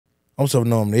I'm so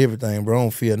numb to everything, bro. I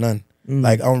don't feel nothing.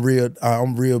 Like I'm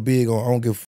real big on I don't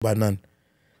give a about nothing.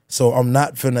 So I'm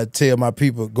not finna tell my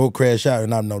people go crash out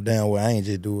and I know damn well I ain't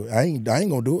just do it. I ain't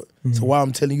gonna do it. So why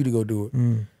I'm telling you to go do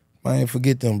it? I ain't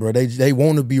forget them, bro. They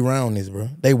want to be around this, bro.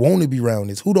 They want to be around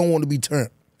this. Who don't want to be turned?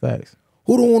 Facts.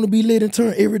 Who don't want to be lit and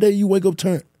turned every day you wake up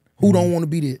turned? Who don't want to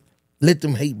be there? Let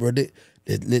them hate, bro.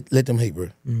 Let them hate, bro.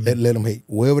 Let them hate.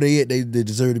 Wherever they at, they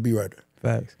deserve to be right there.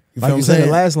 Facts. Like you said, it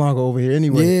lasts longer over here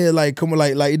anyway. Yeah, like come on,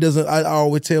 like it doesn't. I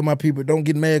always tell my people, don't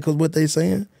get mad because what they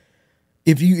saying.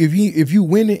 If you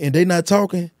winning and they not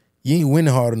talking, you ain't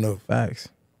winning hard enough. Facts.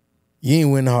 You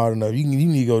ain't winning hard enough. You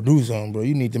need to go do something, bro.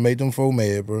 You need to make them folk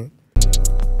mad, bro.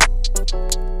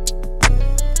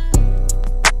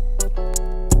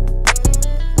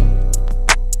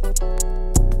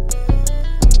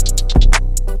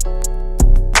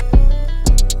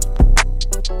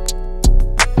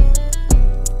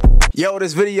 Yo,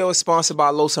 this video is sponsored by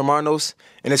Los Hermanos,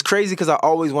 and it's crazy because I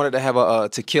always wanted to have a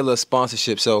tequila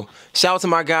sponsorship. So shout out to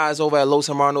my guys over at Los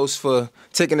Hermanos for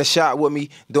taking a shot with me,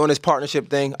 doing this partnership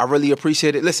thing. I really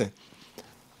appreciate it. Listen,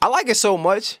 I like it so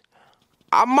much,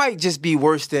 I might just be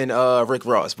worse than Rick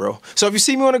Ross, bro. So if you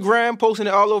see me on the gram, posting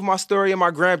it all over my story and my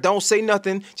gram, don't say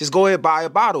nothing. Just go ahead, buy a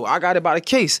bottle. I got it by the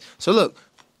case. So look,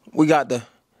 we got the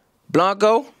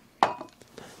Blanco.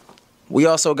 We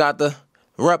also got the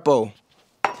Repo.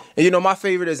 And you know, my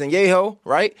favorite is Añejo,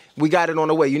 right? We got it on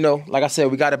the way. You know, like I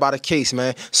said, we got it by the case,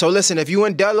 man. So listen, if you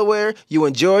in Delaware, you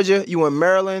in Georgia, you in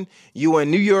Maryland, you in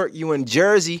New York, you in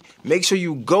Jersey, make sure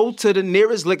you go to the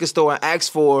nearest liquor store and ask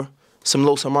for some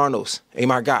Los Hermanos. Hey,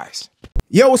 my guys.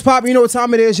 Yo, what's poppin'? You know what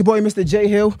time it is. Your boy, Mr. J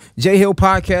Hill. J Hill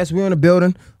Podcast. We in the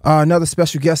building. Another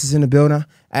special guest is in the building.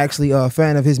 Actually, a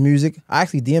fan of his music. I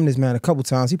actually DM'd this man a couple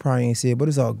times. He probably ain't see it, but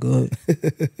it's all good.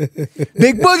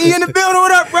 Big Boogie in the building.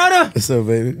 What up, brother? What's up,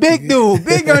 baby? Big dude.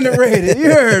 Big underrated.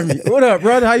 You heard me. What up,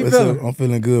 brother? How you feeling? I'm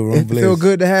feeling good, bro. I'm blessed. Feel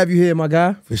good to have you here, my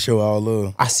guy. For sure, all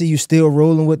love. I see you still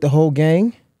rolling with the whole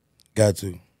gang. Got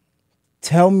to.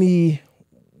 Tell me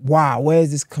why. Where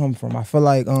does this come from? I feel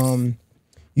like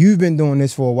you've been doing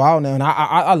this for a while now, and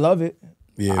I love it.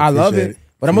 Yeah, I love it.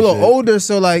 But I'm a little older,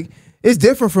 so like it's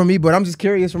different for me. But I'm just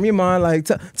curious from your mind. Like,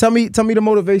 tell me the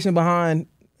motivation behind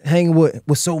hanging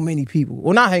with so many people.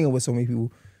 Well, not hanging with so many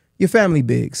people. Your family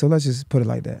big, so let's just put it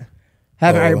like that.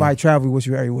 Having everybody travel with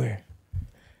you everywhere.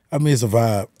 I mean, it's a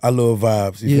vibe. I love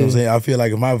vibes. You feel what I'm saying? I feel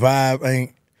like if my vibe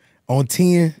ain't on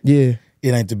 10, it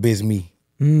ain't the best me.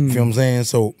 You feel what I'm saying?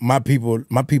 So my people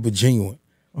genuine.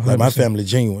 100%. Like my family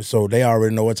genuine. So they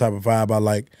already know what type of vibe I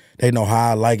like. They know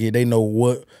how I like it. They know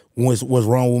what's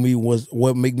wrong with me,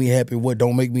 what make me happy, what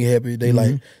don't make me happy. They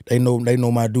like they know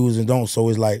my do's and don'ts. So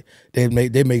it's like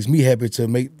that makes me happy to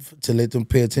let them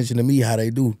pay attention to me how they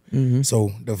do.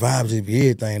 So the vibes is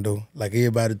everything though. Like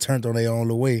everybody turned on their own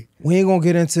little way. We ain't gonna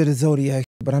get into the zodiac,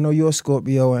 but I know you're a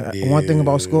Scorpio, and one thing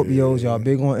about Scorpios, y'all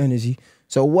big on energy.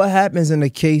 So what happens in the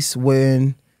case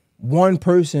when one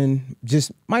person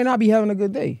just might not be having a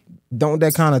good day?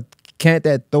 Can't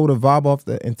that throw the vibe off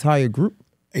the entire group?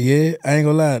 Yeah, I ain't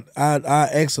gonna lie. I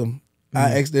ask them.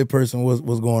 I ask that person what's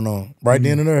going on right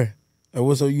then and there. Like,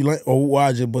 what's up? You like? Or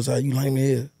why just bust out? You like me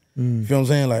here? You feel what I'm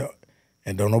saying? Like,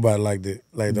 and don't nobody like that.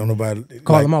 Like, don't nobody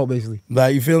call them out basically.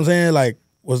 Like, you feel what I'm saying? Like,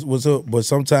 what's up? But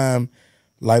sometimes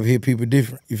life hit people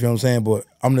different. You feel what I'm saying? But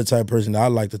I'm the type of person that I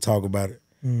like to talk about it.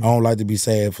 I don't like to be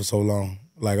sad for so long.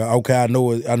 Like, okay, I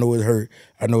know it hurt.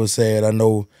 I know it's sad. I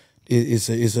know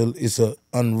it's a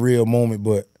unreal moment,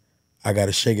 but I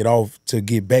gotta shake it off to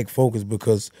get back focused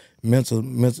because mental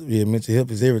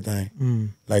health is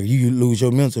everything. Like you lose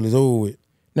your mental, it's over with.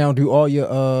 Now, do all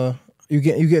your you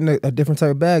getting a different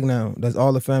type of bag now? Does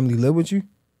all the family live with you?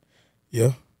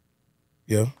 Yeah.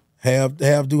 Half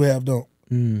do, half don't.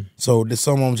 So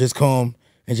some of them just come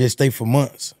and just stay for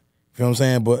months. You feel what I'm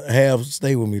saying? But half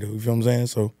stay with me though. You feel what I'm saying?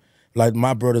 So like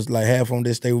my brothers, like half of them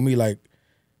that stay with me, like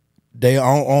I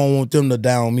don't want them to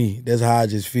down me. That's how I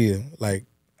just feel. Like,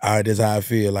 that's how I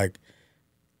feel. Like,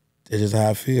 that's just how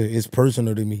I feel. It's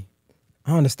personal to me.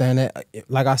 I understand that.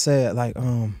 Like I said, like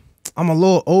I'm a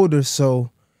little older,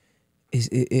 so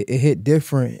it hit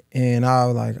different. And I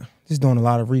was like just doing a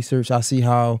lot of research. I see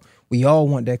how we all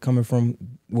want that coming from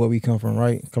where we come from,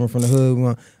 right? Coming from the hood, we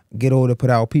want to get older, put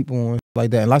our people on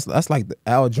like that. And that's like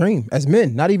our dream as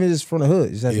men, not even just from the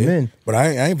hood, just as men. But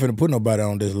I ain't finna put nobody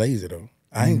on this lazy though.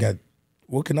 I ain't got.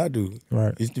 What can I do?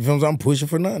 Right. You feel what I'm saying? I'm pushing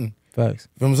for nothing. Facts.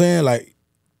 You feel what I'm saying? Like,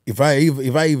 if I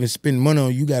even spend money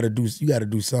on you, gotta do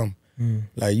something.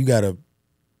 Like you gotta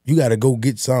go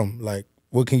get something. Like,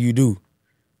 what can you do?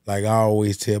 Like I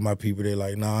always tell my people, they're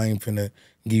like, nah, I ain't finna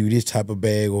give you this type of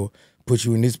bag or put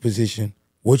you in this position.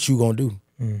 What you gonna do?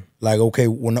 Like, okay,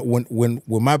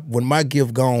 when my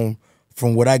gift gone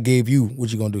from what I gave you,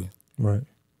 what you gonna do? Right.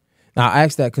 Now I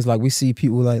asked that because like we see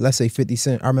people like, let's say 50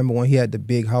 Cent. I remember when he had the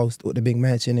big house or the big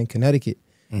mansion in Connecticut,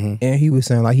 and he was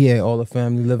saying like he had all the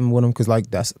family living with him because like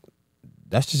that's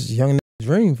just a young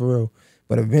dream for real.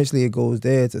 But eventually it goes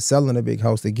there to selling a big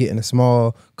house to getting a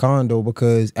small condo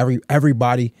because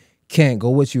everybody can't go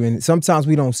with you, and sometimes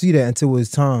we don't see that until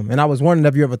it's time. And I was wondering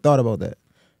if you ever thought about that.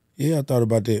 Yeah, I thought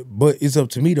about that, but it's up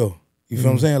to me though. You feel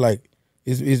what I'm saying? Like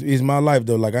it's my life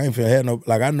though. Like I ain't finna have no.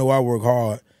 Like I know I work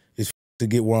hard to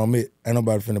get where I'm at. Ain't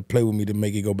nobody finna play with me to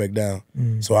make it go back down.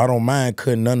 So I don't mind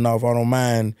cutting nothing off. I don't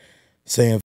mind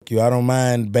saying fuck you. I don't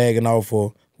mind bagging off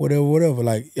or whatever.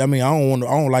 Like I mean, I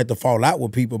don't like to fall out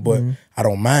with people, but I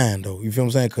don't mind though. You feel what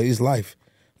I'm saying? Cause it's life.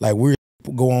 Like we're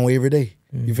go on every day.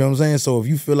 You feel what I'm saying? So if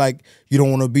you feel like you don't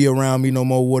want to be around me no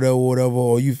more, whatever,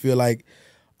 or you feel like,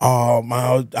 oh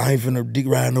man, I ain't finna dick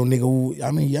ride no nigga. I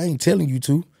mean, I ain't telling you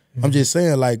to. I'm just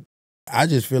saying like, I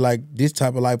just feel like this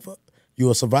type of life,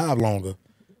 you'll survive longer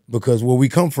because where we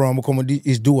come from,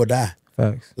 is do or die.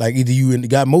 Facts. Like either you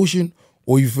got motion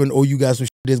or you got some shit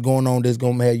that's going on that's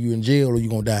gonna have you in jail or you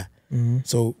gonna die.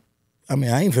 So, I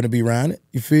mean, I ain't finna be around it.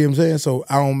 You feel what I'm saying? So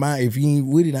I don't mind if you ain't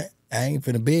with it. I ain't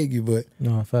finna beg you, but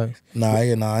no facts.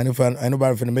 Ain't nobody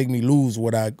finna make me lose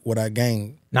what I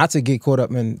gained. Not to get caught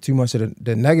up in too much of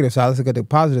the negative side. Let's look at the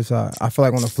positive side. I feel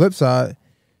like on the flip side,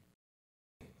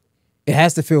 it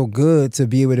has to feel good to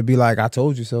be able to be like, I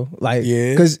told you so. Like,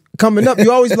 because coming up,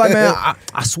 you always be like, man,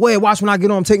 I swear, watch when I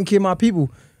get on, I'm taking care of my people.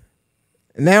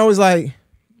 And now it's like,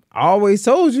 I always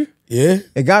told you. Yeah.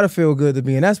 It gotta feel good to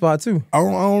be in that spot too. I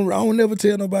don't never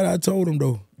tell nobody I told them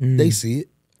though. They see it.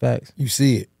 Facts. You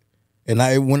see it. And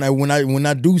when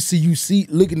I do see you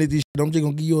looking at this shit, I'm just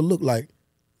gonna give you a look like,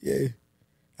 yeah.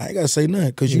 I ain't gotta say nothing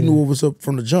because you knew what was up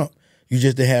from the jump. You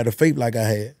just didn't have the faith like I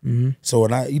had. So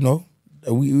and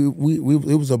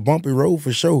it was a bumpy road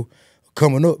for sure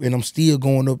coming up, and I'm still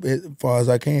going up as far as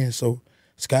I can. So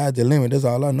sky's the limit. That's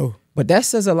all I know. But that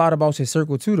says a lot about your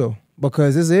circle too, though,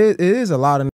 because it is a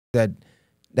lot of that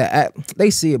act,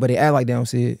 they see it, but they act like they don't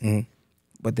see it.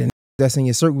 But then that's in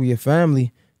your circle, your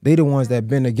family, they the ones that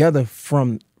been together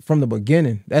from the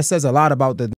beginning. That says a lot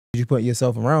about the you put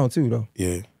yourself around too, though.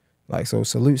 Yeah. Like so,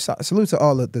 salute to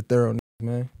all of the thorough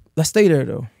man. Let's stay there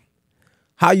though.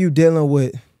 How you dealing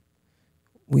with?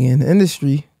 We in the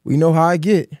industry. We know how I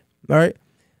get. All right.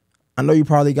 I know you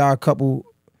probably got a couple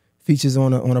features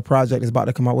on a project that's about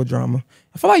to come out with Drama.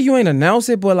 I feel like you ain't announced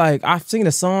it, but like I've seen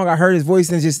the song, I heard his voice,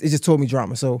 and it just told me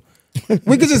Drama. So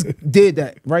we could just did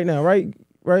that right now, right?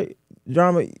 Right?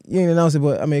 Drama, you ain't announced it,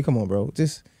 but I mean, come on, bro.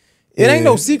 It ain't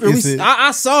no secret.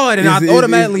 I saw it and I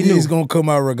automatically knew. It's gonna come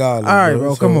out regardless. All right,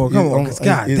 bro. Come on.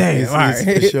 God damn. All right.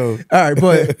 It's for sure. All right,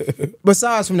 but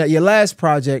besides from that, your last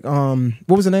project, what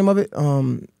was the name of it?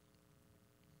 Name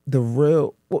of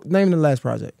the last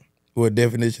project? What,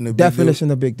 Definition of Big Dude?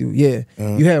 Definition of Big Dude, yeah.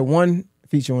 You had one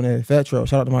feature on there, Fat Trail.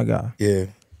 Shout out to my guy. Yeah.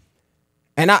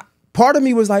 And part of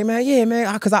me was like,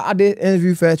 man, because I did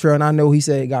interview Fat Trail and I know he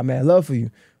said he got mad love for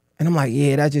you. And I'm like,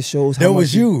 yeah, that just shows how that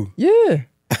was you. Yeah.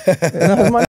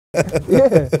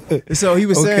 Yeah. So he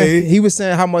was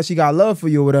saying how much he got love for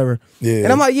you or whatever. Yeah.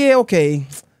 And I'm like, yeah, okay.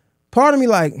 Part of me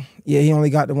like, yeah, he only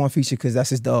got the one feature because that's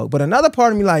his dog. But another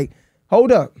part of me like,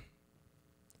 hold up.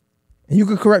 And you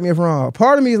could correct me if I'm wrong.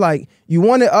 Part of me is like, you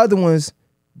wanted other ones,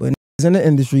 but niggas in the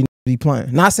industry be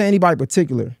playing. Not saying anybody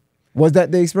particular. Was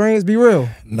that the experience? Be real.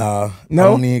 Nah. No?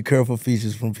 I don't even care for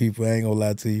features from people. I ain't gonna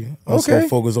lie to you. I'm so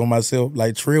focused on myself.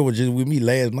 Like Trill was just with me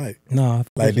last night. Nah.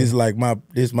 Like this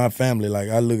is my family. Like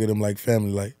I look at him like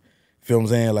family. Like, feel what I'm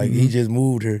saying? Like he just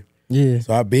moved her. Yeah.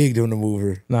 So I begged him to move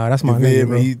her. Nah, that's my nigga,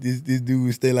 bro. This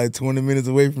dude stay like 20 minutes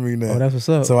away from me now. Oh, that's what's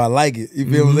up. So I like it. You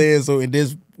feel what I'm saying? So and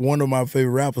this one of my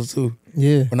favorite rappers too.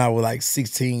 Yeah. When I was like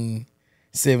 16,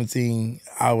 17,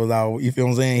 I was out. You feel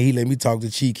what I'm saying? He let me talk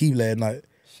to Chief Keef last night.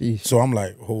 Sheesh. So I'm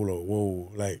like, hold on, whoa.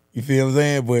 Like, you feel what I'm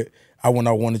saying? But I went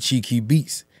out one of Chief Keef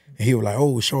beats. And he was like,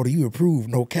 oh, shorty, you approved.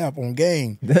 No cap on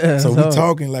game. So we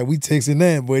talking, like, we texting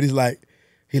that. But it's like,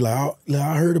 he like,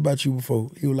 I heard about you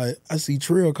before. He was like, I see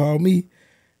Trill call me.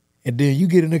 And then you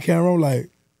get in the camera, I'm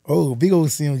like, oh, big old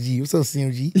CMG. What's up,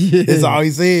 CMG? Yeah. That's all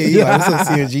he said. He like, what's up,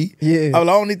 CMG? Yeah. I was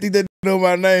like, I don't even think that know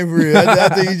my name for real. I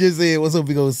think he just said, what's up,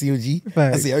 big old CMG?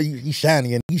 Right. I said, oh, you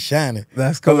shining, and he's shining.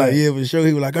 That's cool. I'm like, yeah, for sure.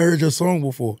 He was like, I heard your song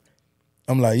before.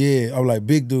 I'm like, yeah. I'm like,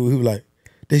 big dude. He was like,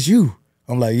 that's you.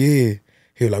 I'm like, yeah.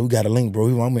 He was like, we got a link, bro.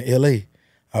 I'm in LA.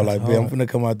 I was like, man, I'm finna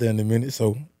come out there in a minute.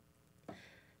 So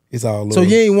it's all love. So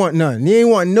you ain't want none. You ain't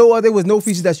want no other. There was no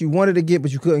features that you wanted to get,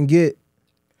 but you couldn't get.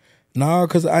 Nah,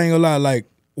 cause I ain't gonna lie. Like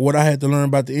what I had to learn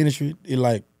about the industry, it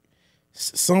like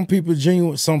some people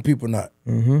genuine, some people not.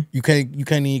 You can't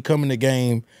even come in the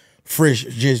game fresh.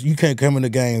 You can't come in the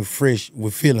game fresh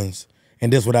with feelings,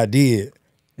 and that's what I did.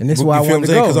 And this is why I wanted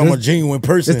to go. Because I'm a genuine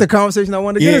person. It's the conversation I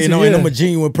wanted to get into. And I'm a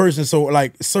genuine person. So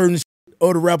like certain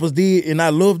other rappers did, and I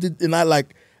loved it, and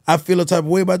I feel a type of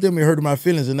way about them. It hurted my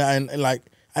feelings, and I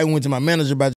went to my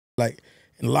manager about like,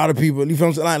 and a lot of people. You feel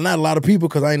what I'm saying? Not a lot of people,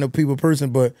 because I ain't a people person,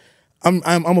 but I'm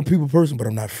a people person, but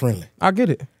I'm not friendly. I get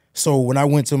it. So when I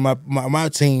went to my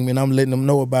team and I'm letting them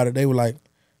know about it, they were like,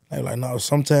 no,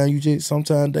 sometimes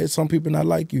some people not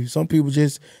like you. Some people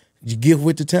just you gift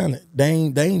with the talent. They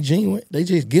ain't genuine. They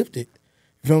just gifted.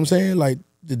 You feel what I'm saying? Like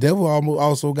the devil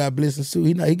also got blessings too.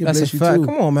 He can bless you too. Come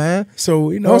on, man.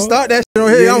 So don't start that shit on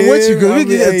here. I'm with you, because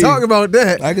we can talk about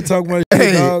that. I can talk about shit.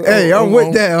 Hey, I'm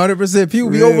with that 100%. People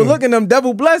be overlooking them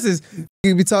devil blessings.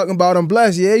 You be talking about them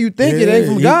blessed. Yeah, you think it ain't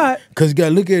from God. Because you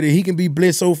gotta look at it. He can be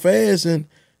blessed so fast, and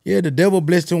the devil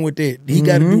blessed him with that. He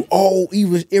got to do all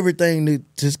everything to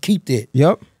just keep that.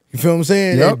 Yep. You feel what I'm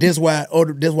saying? Yep. That's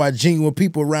why genuine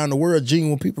people around the world,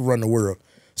 genuine people run the world.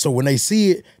 So when they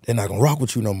see it, they're not gonna rock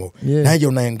with you no more. Yeah. Now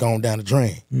your name gone down the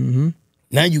drain.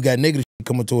 Now you got negative shit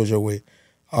coming towards your way.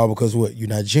 All because what? You're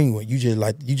not genuine. You just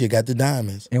got the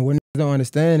diamonds. And what niggas don't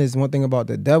understand is one thing about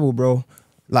the devil, bro.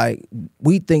 Like,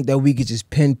 we think that we could just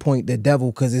pinpoint the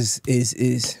devil because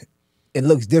it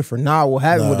looks different. Nah, what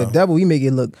happened with the devil, he make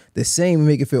it look the same. He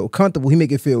make it feel comfortable. He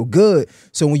make it feel good.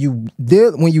 So when you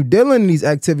dealing in these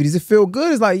activities, it feel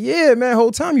good. It's like, yeah, man,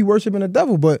 whole time you worshiping the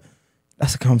devil. But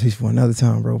that's a conversation for another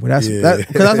time, bro. But that's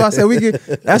why I said we could.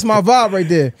 That's my vibe right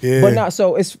there. Yeah. But not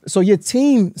so. So your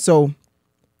team. So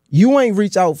you ain't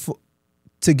reach out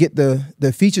to get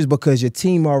the features because your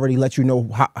team already let you know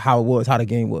how it was, how the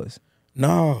game was.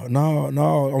 No.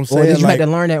 I'm saying, or did you had to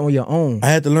learn that on your own? I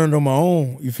had to learn it on my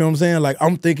own. You feel what I'm saying? Like,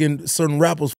 I'm thinking certain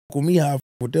rappers fuck with me, how I fuck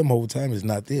with them whole time is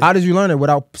not there. How did you learn it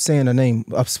without saying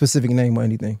a specific name or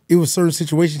anything? It was certain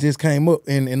situations just came up,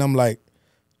 and I'm like,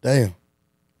 damn.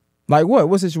 Like what?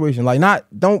 What situation? Like,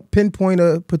 don't pinpoint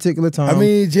a particular time. I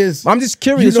mean, I'm just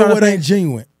curious. You know what ain't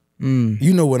genuine.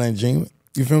 You know what ain't genuine.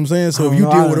 You feel what I'm saying? So if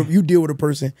you deal with a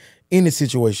person in a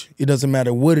situation, it doesn't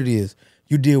matter what it is.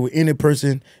 You deal with any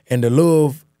person and the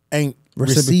love ain't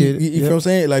received. You feel what I'm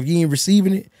saying? Like, you ain't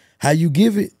receiving it, how you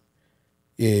give it,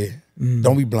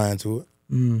 don't be blind to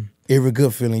it. Every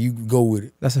good feeling, you go with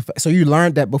it. That's a fact. So you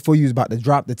learned that before you was about to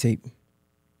drop the tape?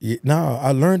 Yeah,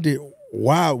 I learned it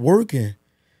while working.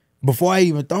 Before I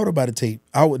even thought about a tape.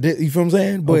 You feel what I'm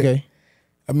saying? But okay.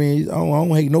 I mean, I don't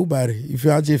hate nobody. You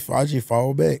feel? I just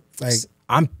fall back. Like,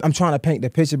 I'm trying to paint the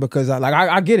picture because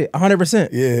I get it 100%.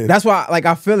 Yeah. That's why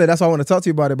I feel it. That's why I want to talk to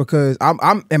you about it, because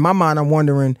I'm in my mind I'm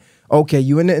wondering, okay,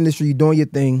 you in the industry, you doing your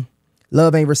thing,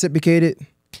 love ain't reciprocated,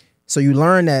 so you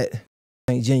learn that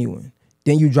ain't genuine.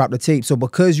 Then you drop the tape. So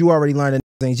because you already learned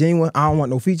that ain't genuine, I don't want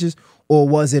no features, or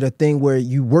was it a thing where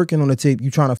you working on the tape,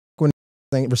 you trying to fuck with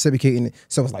ain't reciprocating it,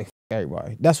 so it's like fuck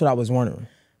everybody? That's what I was wondering.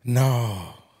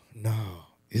 No.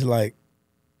 It's like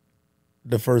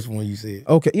the first one you said.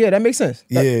 Okay, yeah, that makes sense.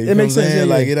 It makes sense. Yeah,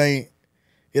 like, it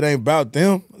ain't about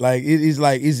them. Like, it's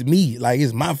like, it's me. Like,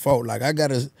 it's my fault. Like, I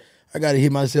gotta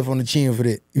hit myself on the chin for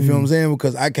that. You feel what I'm saying?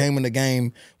 Because I came in the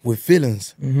game with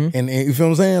feelings, and you feel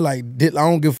what I'm saying? Like, I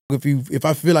don't give a fuck if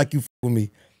I feel like you fuck with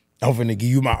me, I'm finna give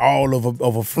you my all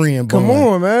of a friend bun. Come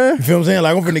on, man. You feel what I'm saying?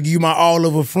 Like, I'm finna give you my all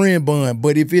of a friend bun.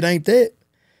 But if it ain't that,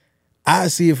 I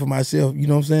see it for myself. You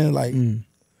know what I'm saying? Like,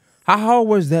 how hard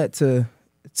was that to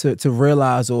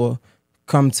realize or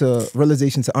come to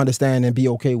realization to understand and be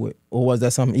okay with? Or was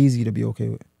that something easy to be okay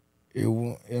with?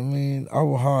 I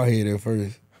was hard-headed at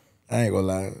first. I ain't gonna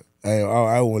lie.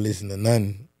 I won't listen to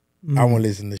nothing. I won't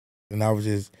listen to shit, and I was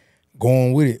just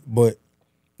going with it. But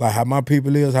like how my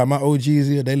people is, how my OGs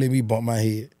is, they let me bump my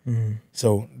head.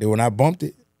 So then when I bumped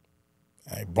it,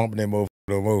 I ain't bumping that motherfucker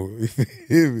no more.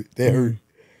 That hurt.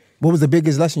 What was the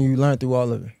biggest lesson you learned through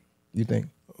all of it, you think?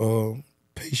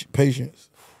 Patience.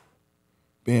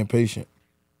 Being patient.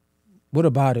 What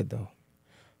about it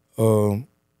though?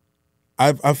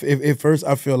 At first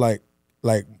I feel like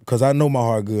because I know my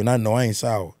heart good, and I know I ain't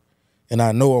sour, and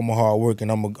I know I'm a hard worker,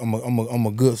 and I'm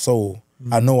a good soul.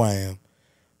 I know I am,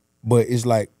 but it's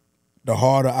like the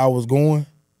harder I was going,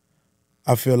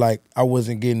 I feel like I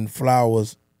wasn't getting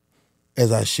flowers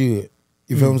as I should.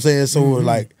 You feel what I'm saying? So it was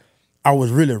like I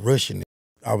was really rushing it.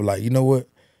 I was like, you know what?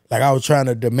 Like, I was trying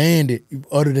to demand it,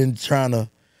 other than trying to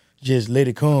just let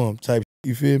it come type.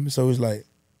 You feel me? So it's like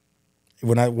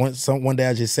when one day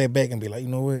I just sat back and be like, you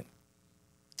know what?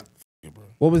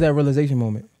 What was that realization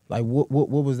moment? Like, what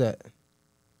was that?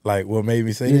 Like, what made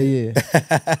me say that?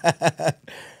 Yeah.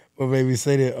 What made me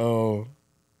say that?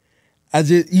 I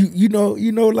just, you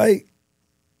know, like,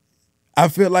 I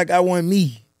feel like I wasn't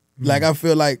me. Like I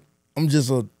feel like I'm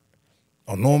just a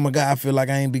normal guy. I feel like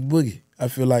I ain't Big Boogie. I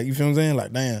feel like, you feel what I'm saying?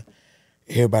 Like, damn,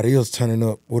 everybody else turning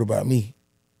up. What about me?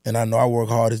 And I know I work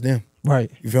hard as them. Right.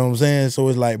 You feel what I'm saying? So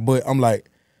it's like, but I'm like,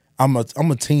 I'm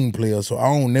a team player, so I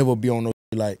don't never be on no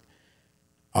like,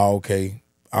 oh, okay,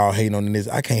 I'll hate on this.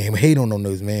 I can't hate on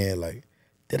this, man. Like,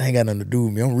 that ain't got nothing to do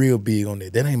with me. I'm real big on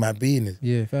that. That ain't my business.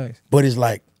 Yeah, facts. But it's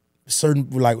like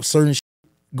certain shit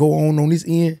go on this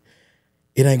end,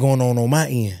 it ain't going on my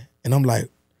end. And I'm like,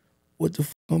 what the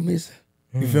fuck I'm missing?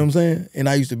 You feel what I'm saying? And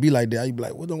I used to be like that. I used to be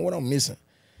like, what I'm missing?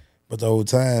 But the whole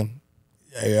time,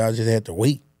 I just had to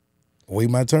wait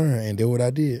my turn, and do what I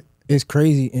did. It's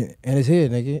crazy, and it's here,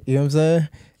 nigga. You know what I'm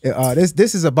saying?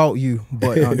 This is about you,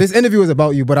 but this interview is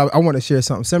about you. But I want to share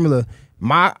something similar.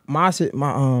 My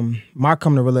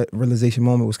coming to realization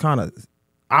moment was kind of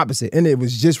opposite, and it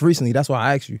was just recently. That's why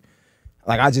I asked you.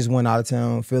 Like, I just went out of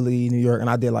town, Philly, New York, and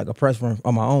I did like a press run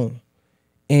on my own.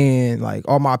 And like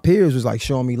all my peers was like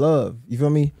showing me love. You feel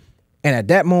me? And at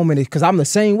that moment, because I'm the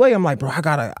same way, I'm like, bro,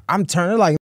 I'm turning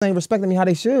like they ain't respecting me how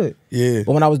they should. Yeah.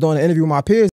 But when I was doing the interview with my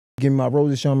peers, giving my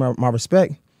roses, showing my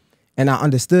respect, and I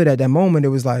understood at that moment, it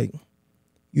was like,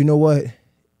 you know what?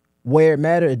 Where it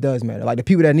matters, it does matter. Like the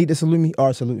people that need to salute me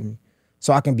are saluting me.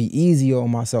 So I can be easier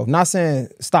on myself. Not saying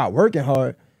stop working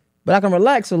hard, but I can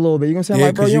relax a little bit. You know what I'm saying? Yeah,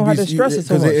 like, bro, you don't have to stress it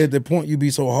so much. Because at the point you be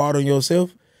so hard on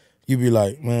yourself, you be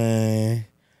like, man,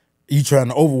 you trying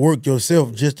to overwork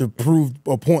yourself just to prove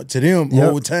a point to them the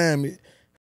whole time.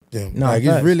 Like,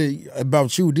 it's really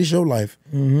about you. This your life.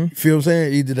 You feel what I'm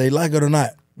saying? Either they like it or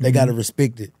not. They gotta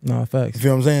respect it. No, facts. You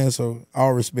feel what I'm saying? So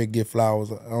all respect, get flowers.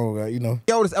 You know.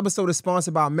 Yo, this episode is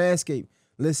sponsored by Manscaped.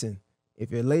 Listen, if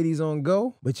your lady's on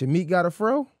go, but your meat got a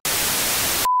fro.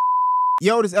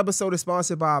 Yo, this episode is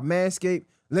sponsored by Manscaped.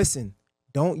 Listen,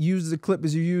 don't use the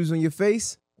clippers you use on your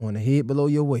face on the head below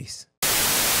your waist.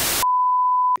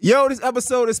 Yo, this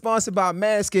episode is sponsored by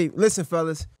Manscaped. Listen,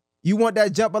 fellas, you want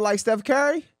that jumper like Steph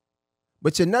Curry,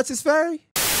 but your nuts is fairy?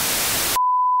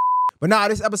 But nah,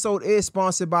 this episode is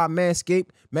sponsored by Manscaped.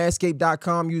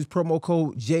 Manscaped.com. Use promo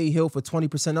code JHill for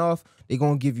 20% off. They're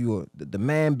going to give you the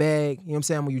man bag. You know what I'm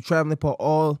saying? When you're traveling, put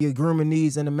all your grooming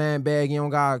needs in the man bag. You don't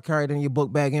got to carry it in your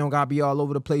book bag. You don't got to be all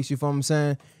over the place. You feel what I'm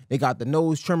saying? They got the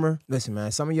nose trimmer. Listen,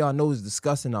 man, some of y'all nose is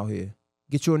disgusting out here.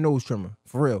 Get you a nose trimmer.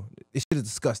 For real. This shit is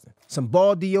disgusting. Some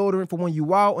ball deodorant for when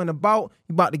you out and about.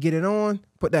 You about to get it on.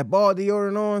 Put that ball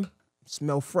deodorant on.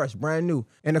 Smell fresh, brand new.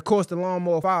 And of course, the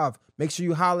Lawnmower 5. Make sure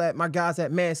you holler at my guys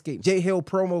at Manscaped. JHill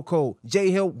promo code.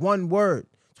 JHill, one word.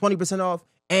 20% off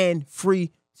and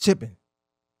free shipping.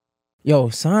 Yo,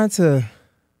 sign to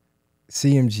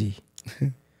CMG.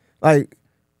 Like,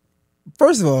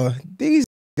 first of all, these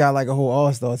got like a whole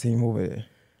all-star team over there.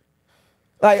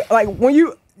 Like when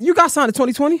you got signed in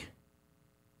 2020?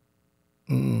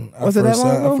 Was it that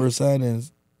long ago? I first signed in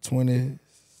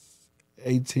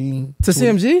 2018. To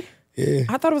CMG? Yeah.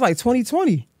 I thought it was like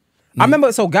 2020. I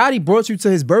remember, so Gotti brought you to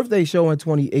his birthday show in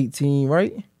 2018,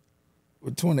 right?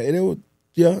 With 20, it was,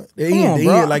 yeah. They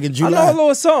end like in July. I know a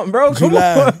little something, bro.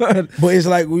 July. But it's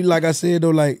like, like I said though,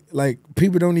 like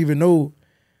people don't even know,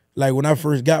 like when I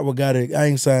first got with Gotti, I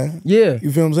ain't signed. Yeah. You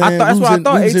feel what I'm saying? That's why I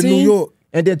thought 18. In New York.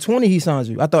 And then 20, he signed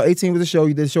you. I thought 18 was a show.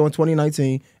 You did a show in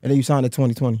 2019, and then you signed in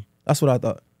 2020. That's what I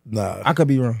thought. Nah. I could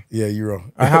be wrong. Yeah, you're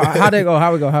wrong. How'd they go?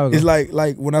 How we go? It's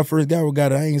like when I first got with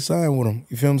Gotti, I ain't signed with him.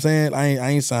 You feel what I'm saying?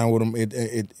 I ain't signed with him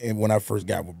and when I first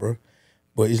got with bro.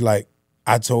 But it's like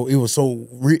it was so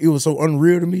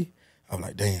unreal to me. I was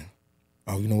like, damn.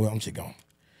 Oh, you know what? I'm just gonna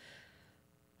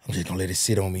let it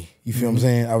sit on me. You feel what I'm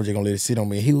saying? I was just gonna let it sit on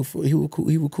me. He was cool. He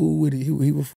was cool with it. He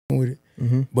was with it.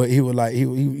 But he was like, he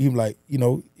was like, you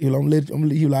know, he was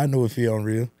like, I know it feel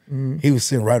unreal. He was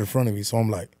sitting right in front of me, so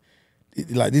I'm like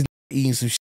this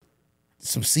eating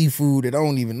some seafood that I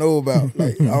don't even know about.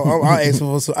 Like I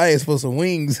asked for some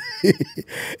wings.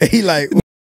 And he like,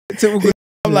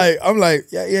 I'm like,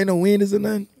 yeah, you ain't no wings or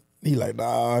nothing. He like,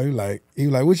 nah. He like,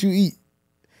 what you eat?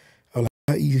 I'm like,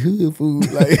 I eat hood food.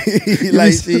 Like,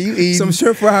 shit, you eat some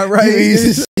shrimp fried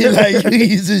rice. You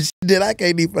eat some shit that I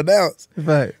can't even pronounce.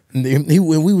 Right. And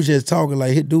when we was just talking,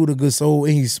 like, he dude a good soul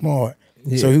and he's smart.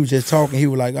 Yeah. So he was just talking. He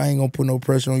was like, I ain't gonna put no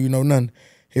pressure on you, no nothing.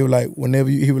 He was like,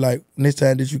 next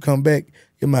time that you come back,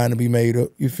 your mind will be made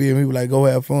up. You feel me? He was like, go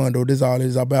have fun, though. This all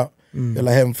it's about. You're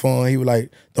like having fun. He was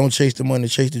like, don't chase the money,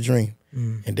 chase the dream.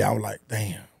 And then I was like,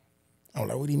 damn. I was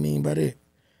like, what do you mean by that?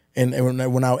 And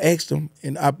when I asked him,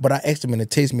 but I asked him in a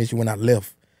text message when I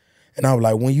left. And I was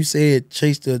like, when you said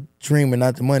chase the dream and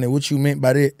not the money, what you meant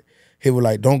by that? He was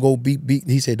like, don't go big.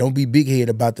 He said, don't be big head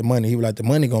about the money. He was like, the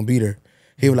money gonna be there.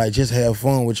 He was like, just have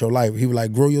fun with your life. He was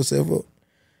like, grow yourself up.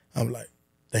 I'm like,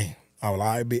 damn. I was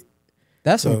like, I bet.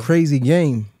 That's some crazy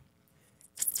game.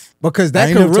 Because that I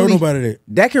ain't can never told really nobody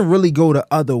that can really go the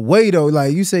other way though.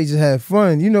 Like you say, just have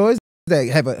fun. You know, it's that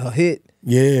have a hit,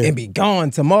 and be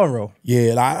gone tomorrow.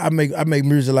 Yeah, like I make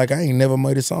music like I ain't never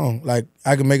made a song. Like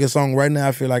I can make a song right now.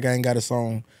 I feel like I ain't got a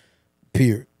song.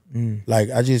 Period.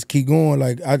 Like I just keep going.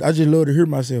 Like I just love to hear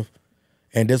myself,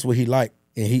 and that's what he like.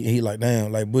 And he like,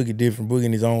 damn, like Boogie different. Boogie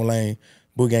in his own lane.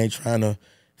 Boogie ain't trying to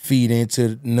feed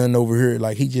into nothing over here.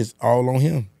 Like he just all on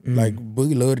him. Like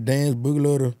Boogie love to dance. Boogie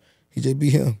love to, he just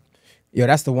be him. Yeah,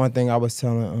 that's the one thing I was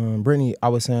telling Brittany. I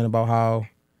was saying about how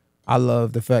I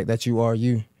love the fact that you are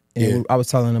you. And I was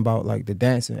telling about like the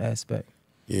dancing aspect.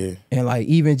 Yeah. And like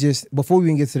even just before we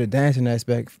even get to the dancing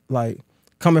aspect, like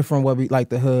coming from where we like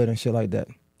the hood and shit like that.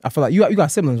 I feel like you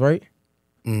got siblings, right?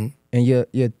 And your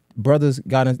brothers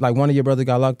got in, like one of your brothers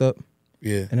got locked up.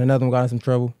 Yeah. And another one got in some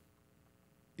trouble.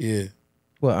 Yeah.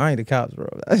 Well, I ain't the cops, bro.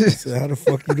 So how the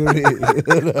fuck you do that?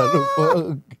 How the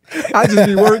fuck? I just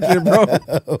be working, bro.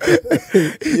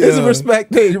 It's a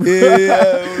respect thing, bro.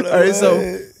 Yeah. All right,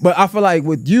 so, but I feel like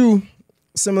with you,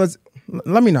 similar.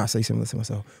 Let me not say similar to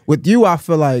myself. With you, I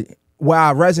feel like what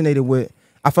I resonated with,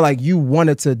 I feel like you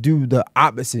wanted to do the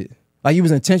opposite. Like you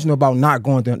was intentional about not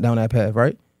going down that path,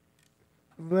 right?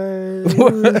 Man,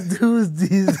 who's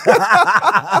these?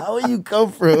 Where you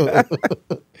come from?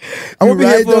 I'm gonna be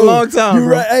here for a long time. You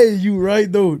bro. right? Hey, you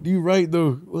right though. You right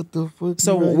though. What the fuck?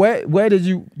 So right? where did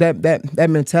you that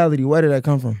mentality? Where did that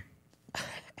come from?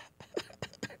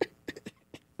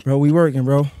 Bro, we working,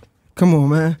 bro. Come on,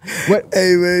 man. What?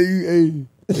 Hey man,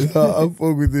 I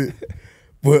fuck with it.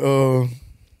 But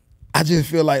I just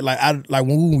feel like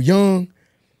when we were young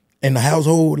in the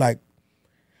household, like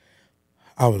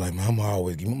I was like, man, I'm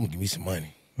gonna give me some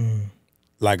money.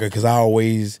 Like, cause I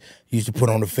always used to put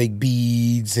on the fake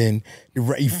beads and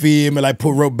you feel me, like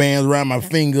put rubber bands around my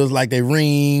fingers like they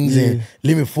rings and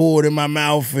limit forward in my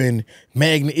mouth and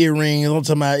magnet earrings. I'm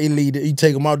talking about you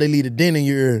take them out, they leave a dent in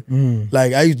your ear.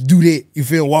 Like I used to do that. You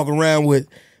feel me? Walking around with,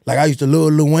 like I used to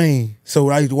love Lil Wayne, so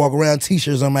I used to walk around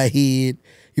t-shirts on my head.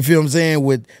 You feel what I'm saying?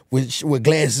 With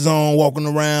glasses on, walking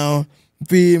around. You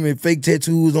feel me? Fake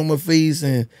tattoos on my face,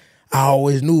 and I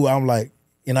always knew. I'm like.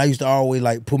 And I used to always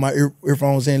like put my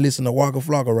earphones in, listen to Waka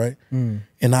Flocka, right?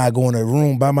 And I go in a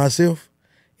room by myself,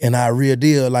 and I real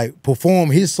deal like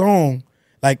perform his song,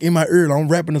 like in my ear. I'm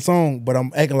rapping the song, but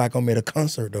I'm acting like I'm at a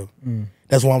concert though.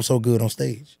 That's why I'm so good on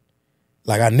stage.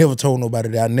 Like I never told nobody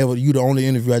that. You the only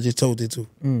interview I just told it to.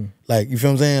 Like you feel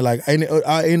what I'm saying? Like any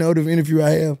other interview I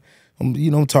have,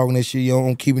 I'm talking that shit.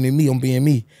 I'm keeping it me. I'm being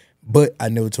me. But I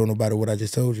never told nobody what I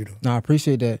just told you though. No, I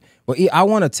appreciate that. But I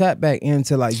want to tap back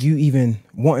into like you even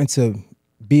wanting to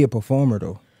be a performer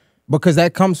though. Because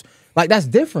that comes, like that's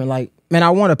different. Like, man, I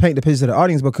want to paint the picture to the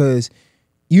audience because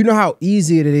you know how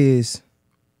easy it is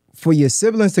for your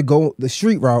siblings to go the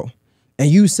street route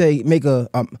and you say, make a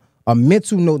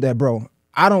mental note that, bro,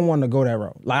 I don't want to go that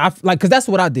route. Like, cause that's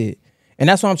what I did. And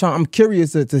that's what I'm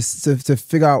curious to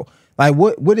figure out. Like,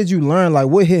 what did you learn? Like,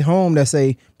 what hit home that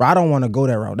say, bro, I don't want to go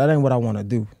that route. That ain't what I want to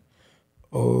do.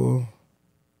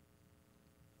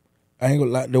 I ain't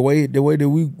gonna lie. The way that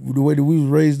we was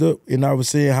raised up, and I was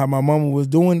saying how my mama was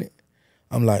doing it,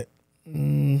 I'm like,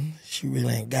 she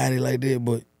really ain't got it like that,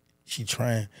 but she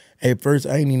trying. At first,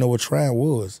 I didn't even know what trying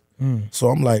was. So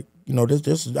I'm like,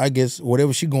 this I guess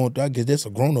whatever she going through, I guess that's a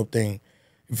grown up thing.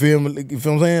 You feel me? You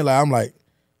feel what I'm saying? Like I'm like,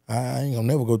 I ain't gonna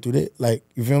never go through that. Like,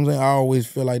 you feel what I'm saying? I always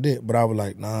feel like that. But I was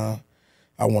like, nah,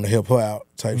 I want to help her out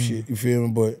type shit. You feel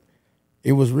me? But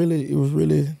it was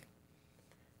really,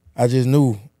 I just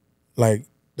knew, like,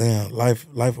 damn, life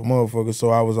a motherfucker. So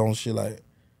I was on shit like,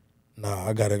 nah,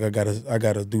 I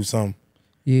gotta do something.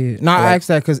 Yeah. Nah, I asked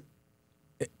that because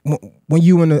when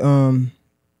you in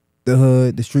the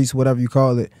hood, the streets, whatever you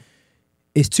call it,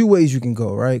 it's two ways you can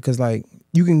go, right? Because, like,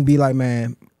 you can be like,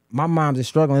 man, my mom's just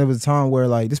struggling. There was a time where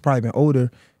like this probably been older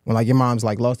when like your mom's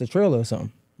like lost a trailer or something,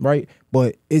 right?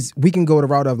 But we can go the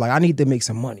route of like I need to make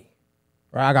some money,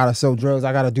 right? I gotta sell drugs.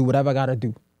 I gotta do whatever I gotta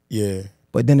do. Yeah.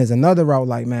 But then there's another route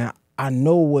like, man, I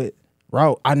know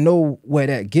where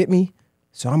that get me,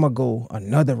 so I'm gonna go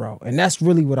another route, and that's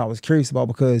really what I was curious about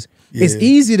because it's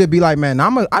easy to be like, man,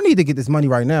 I need to get this money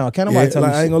right now. Can't nobody tell me.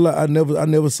 I ain't gonna lie. I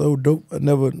never sold dope. I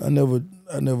never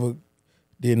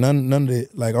did none of that.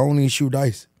 Like I don't even shoot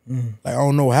dice. Like I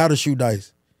don't know how to shoot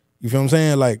dice. You feel what I'm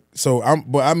saying? Like so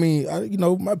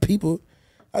my people,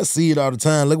 I see it all the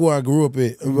time. Look where I grew up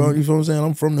at. You feel what I'm saying?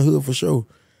 I'm from the hood for sure.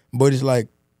 But it's like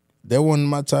that wasn't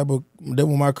my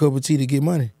cup of tea to get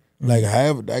money. Like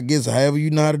however you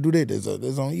know how to do that,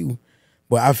 that's on you.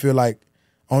 But I feel like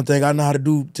only thing I know how to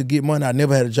do to get money, I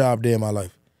never had a job day in my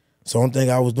life. So only thing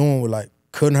I was doing was like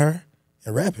cutting her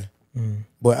and rapping.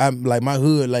 But I'm like my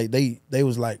hood, like they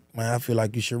was like, man, I feel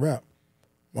like you should rap.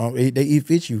 It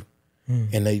fit you,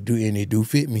 and they do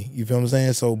fit me. You feel what I'm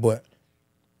saying? So, but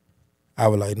I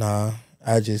was like, nah,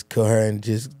 I just cut her and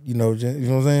just you know what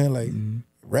I'm saying, like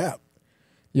rap.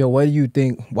 Yo, what do you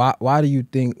think? Why do you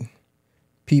think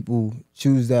people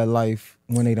choose that life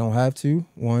when they don't have to?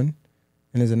 One,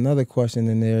 and there's another question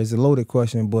in there. It's a loaded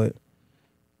question, but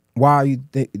why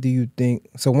do you think?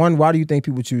 So one, why do you think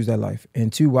people choose that life?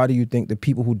 And two, why do you think the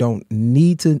people who don't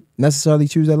need to necessarily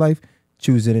choose that life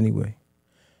choose it anyway?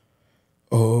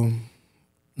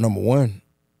 Number one,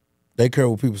 they care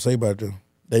what people say about them.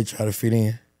 They try to fit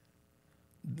in.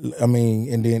 I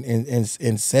mean, and then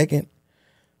in second,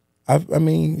 I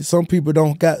mean, some people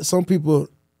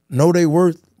know they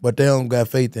worth, but they don't got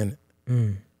faith in it.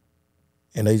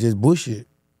 And they just bullshit.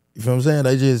 You feel what I'm saying?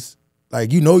 They just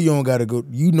like you don't gotta go.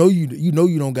 You know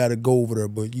you don't gotta go over there,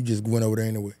 but you just went over there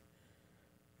anyway.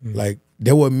 Like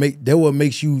that what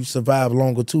makes you survive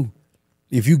longer too.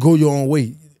 If you go your own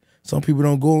way. Some people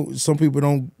don't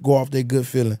go off their gut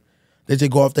feeling. They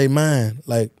just go off their mind.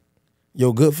 Like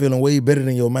your gut feeling way better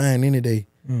than your mind any day.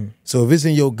 So if it's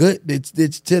in your gut,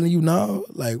 it's telling you now,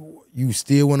 like you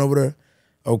still went over there.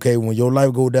 Okay, when your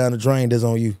life go down the drain, that's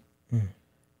on you.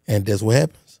 And that's what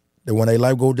happens. That when their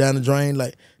life go down the drain,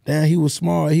 like, damn, he was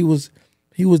smart, he was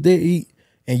there,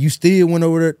 and you still went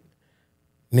over there,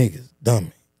 niggas,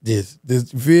 dummy. This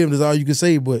film is all you can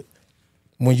say, but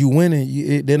when you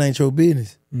winning, that ain't your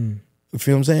business. You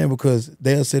feel what I'm saying? Because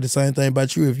they'll say the same thing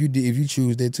about you if you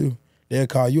choose that too. They'll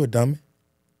call you a dummy.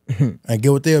 And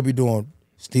get what they'll be doing.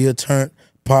 Still turn,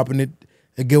 popping it,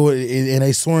 and and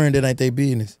they swearing that ain't their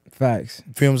business. Facts.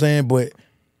 You feel what I'm saying? But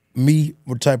me,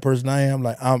 what type of person I am,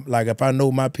 I'm like if I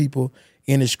know my people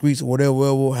in the streets or whatever,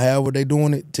 however they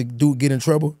doing it to get in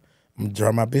trouble, I'm gonna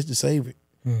try my best to save it.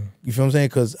 You feel what I'm saying?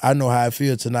 Because I know how I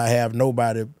feel to not have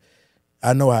nobody.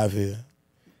 I know how I feel.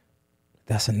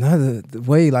 That's another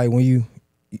way, like when you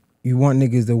want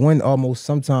niggas to win almost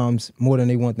sometimes more than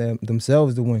they want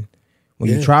themselves to win. When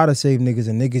you try to save niggas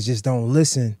and niggas just don't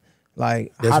listen,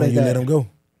 like that's when you let them go.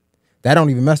 That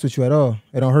don't even mess with you at all.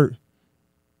 It don't hurt.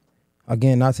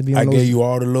 Again, not to be on I gave you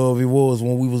all the love it was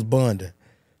when we was bonding.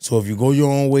 So if you go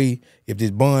your own way, if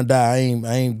this bond die, I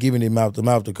ain't giving it mouth to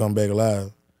mouth to come back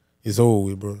alive. It's over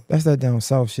with, bro. That's that down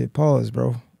south shit. Pause,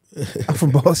 bro. I'm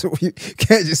from Boston. You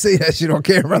can't just say that shit on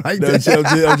camera like that.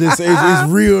 I'm just saying it's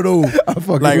real though.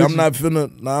 Like I'm not finna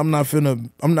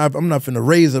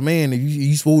raise a man. If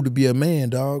you supposed to be a man,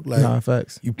 dog. Like nah,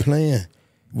 facts. You playing.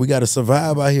 We gotta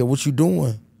survive out here. What you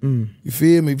doing? You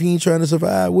feel me? If you ain't trying to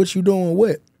survive, what you doing?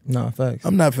 What? Nah, facts.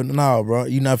 I'm not finna. Nah, bro.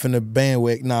 You not finna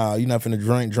bandwagon. Nah, you not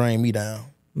finna drain me down.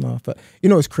 Nah, facts. You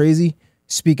know it's crazy.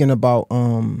 Speaking about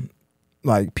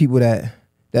like people that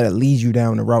lead you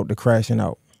down the route to crashing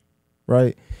out.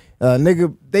 Right?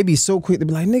 Nigga, they be so quick to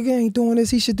be like, nigga ain't doing this,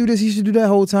 he should do this, he should do that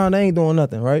whole time. They ain't doing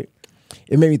nothing, right?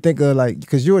 It made me think of like,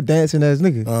 cause you're a dancing ass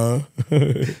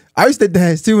nigga. I used to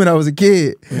dance too when I was a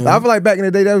kid. I feel like back in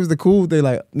the day, that was the cool thing.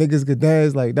 Like niggas could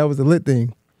dance, like that was the lit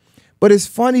thing. But it's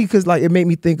funny cause like it made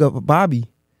me think of Bobby.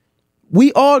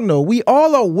 We all know, we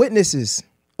all are witnesses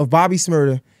of Bobby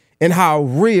Shmurda and how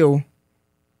real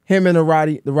him and the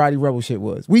Roddy Rebel shit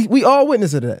was. We all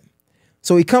witness of that.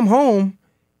 So he come home,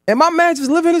 and my man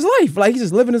just living his life. Like, he's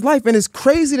just living his life. And it's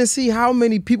crazy to see how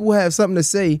many people have something to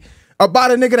say about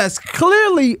a nigga that's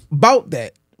clearly about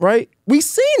that, right? We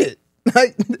seen it.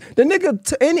 Like, the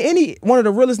nigga, any one of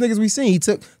the realest niggas we seen, he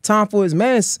took time for his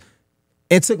mans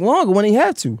and took longer when he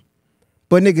had to.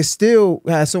 But niggas still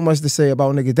had so much to say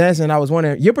about niggas dancing. And I was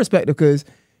wondering your perspective, because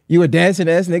you a dancing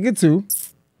ass nigga too.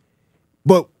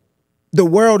 But the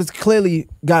world has clearly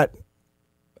got...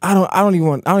 I don't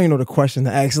even know the question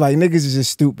to ask. Like, niggas is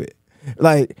just stupid.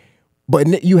 Like,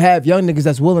 but you have young niggas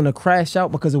that's willing to crash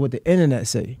out because of what the internet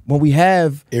say. When we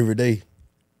have every day.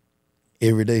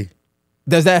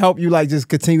 Does that help you like just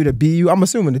continue to be you? I'm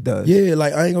assuming it does. Yeah,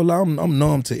 like I ain't gonna lie, I'm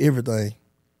numb to everything.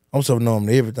 I'm so numb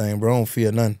to everything, bro. I don't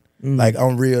feel nothing. Like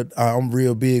I'm real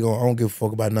big on I don't give a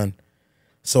fuck about nothing.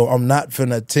 So I'm not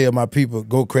finna tell my people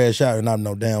go crash out and I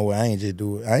know damn well I ain't just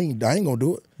do it. I ain't gonna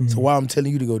do it. So why I'm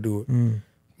telling you to go do it?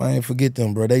 I ain't forget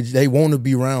them, bro. They want to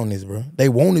be around this, bro. They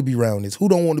want to be around this. Who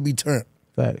don't want to be turned?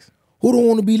 Facts. Who don't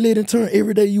want to be lit and turned?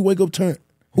 Every day you wake up turned.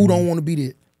 Who don't want to be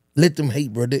there? Let them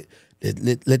hate, bro.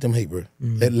 Let them hate, bro.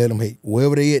 Let them hate.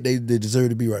 Wherever they at, they deserve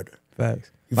to be right there.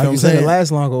 Facts. You like you said, it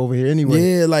lasts longer over here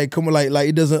anyway. Yeah, like come on, like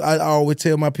it doesn't. I always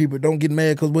tell my people, don't get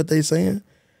mad because what they saying.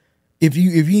 If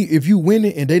you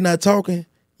winning and they not talking,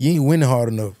 you ain't winning hard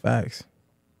enough. Facts.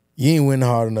 You ain't winning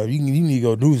hard enough. You need to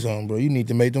go do something, bro. You need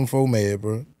to make them folk mad,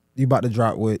 bro. You about to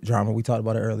drop with drama. We talked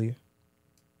about it earlier.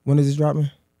 When is this dropping?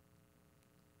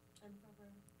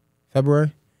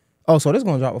 February. Oh, so this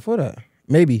gonna drop before that?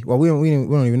 Maybe. Well, we don't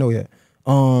even know yet.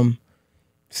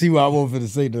 See what I want for to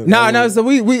say though. No. So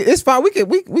we it's fine. We could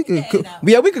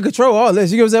control all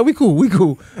this. You know what I'm saying? We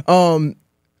cool.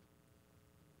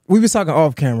 We was talking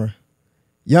off camera.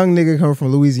 Young nigga coming from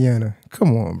Louisiana.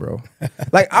 Come on, bro.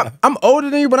 Like I'm older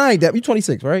than you, but I ain't that. You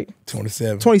 26, right?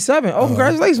 27. 27. Oh,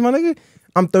 congratulations, my nigga.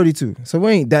 I'm 32, so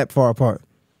we ain't that far apart.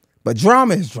 But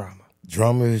drama is drama.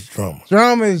 Drama is drama.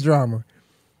 Drama is drama.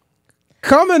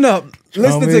 Coming up,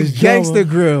 listening to Gangsta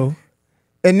Grill,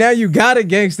 and now you got a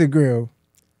Gangsta Grill.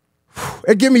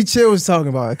 It give me chills talking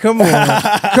about it. Come on,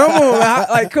 come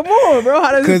on, come on, bro.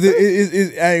 How does Cause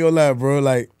it I ain't gonna lie, bro.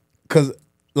 Like, cause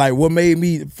like what made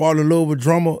me fall in love with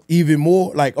drama even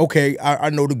more. Like, okay,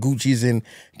 I know the Gucci's and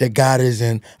the Gottas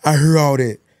and I heard all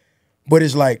that, but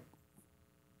it's like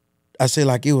I say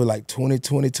like it was like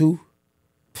 2022,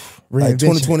 like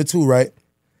 2022, right?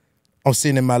 I'm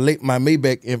sitting in my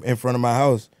Maybach in front of my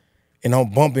house, and I'm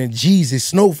bumping Jesus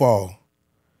Snowfall.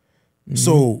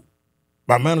 So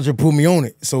my manager put me on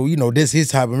it. So, you know, that's his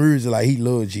type of music. Like, he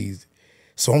loves Jesus.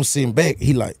 So I'm sitting back.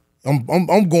 He like, I'm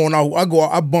going out.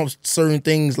 I bump certain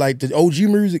things like the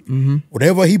OG music.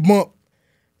 Whatever he bump,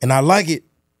 and I like it,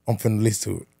 I'm finna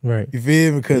listen to it. Right. You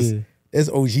feel me? Because that's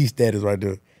OG status right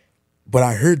there. But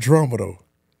I heard drama though.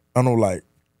 I know, like,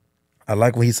 I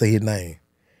like when he say his name.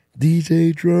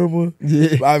 DJ Drama.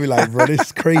 Yeah. I be like, bro, this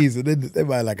is crazy. They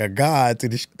might like a god to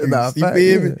the streets. You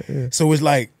feel me? Yeah. So it's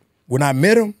like, when I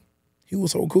met him, he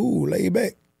was so cool, laid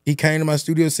back. He came to my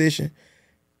studio session,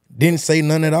 didn't say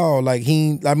none at all. Like,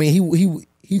 he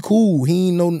cool. He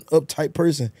ain't no uptight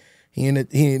person. He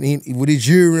with his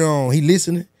jury on, he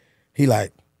listening. He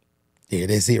like, yeah,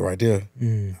 that's it right there.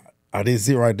 That's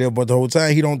it right there. But the whole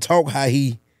time, he don't talk how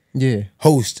he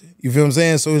host. You feel what I'm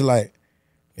saying? So it's like,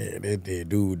 yeah, that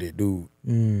dude. I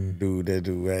ain't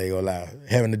gonna lie.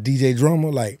 Having a DJ Drama,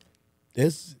 like,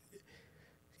 that's,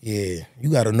 yeah, you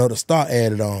got another star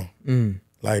added on.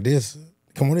 Like this,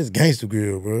 come on, this Gangsta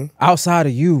Grill, bro. Outside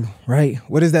of you, right?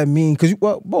 What does that mean? Because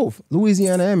both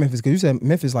Louisiana and Memphis. Because you said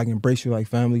Memphis like embrace you like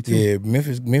family too. Yeah,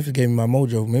 Memphis gave me my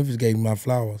mojo. Memphis gave me my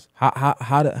flowers. I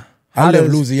left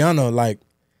Louisiana like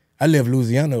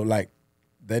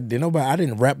that. I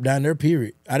didn't rap down there.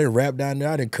 Period. I didn't rap down there.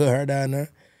 I didn't cut her down there.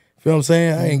 Feel what I'm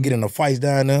saying? I ain't getting in fights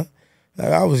down there. Like,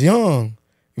 I was young.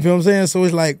 You feel what I'm saying? So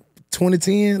it's like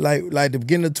 2010, like the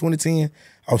beginning of 2010,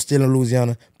 I was still in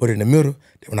Louisiana, but in the middle,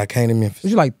 when I came to Memphis.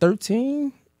 Was you like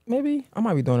 13, maybe? I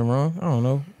might be doing it wrong. I don't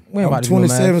know. I'm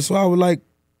 27, so I was like,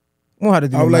 we don't have to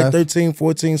do I was math. like 13,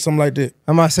 14, something like that.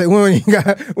 I might say, we ain't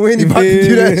about to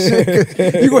do that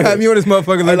shit. You gonna have me on this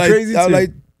motherfucker like crazy I was too.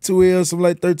 like 12, something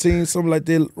like 13, something like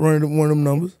that, running one of them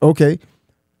numbers. Okay.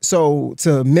 So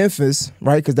to Memphis,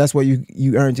 right, because that's where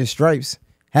you earned your stripes,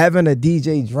 having a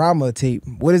DJ Drama tape,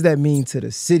 what does that mean to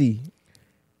the city?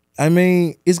 I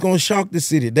mean, it's gonna shock the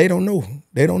city. They don't know.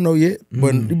 They don't know yet.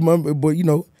 But you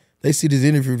know, they see this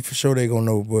interview for sure. They gonna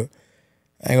know. But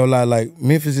I ain't gonna lie. Like,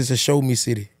 Memphis is a show me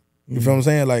city. You feel what I'm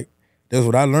saying? Like, that's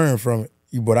what I learned from it.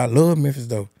 But I love Memphis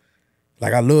though.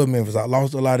 Like, I love Memphis. I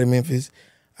lost a lot in Memphis.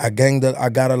 I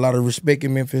got a lot of respect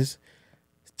in Memphis.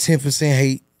 10%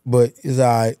 hate, but it's all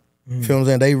right. You feel what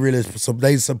I'm saying?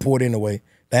 They support anyway.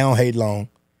 They don't hate long.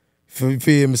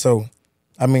 Feel me? So,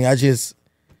 I mean,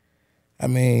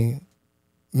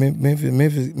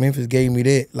 Memphis gave me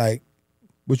that. Like,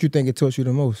 what you think it taught you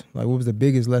the most? Like, what was the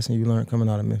biggest lesson you learned coming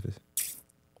out of Memphis?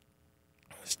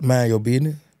 Mind your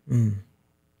business.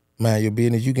 Mind your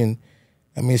business. You can,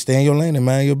 stay in your lane and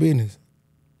mind your business.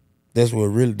 That's what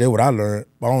I learned.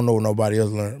 I don't know what nobody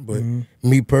else learned. But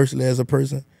me personally, as a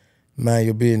person, mind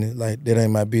your business. Like, that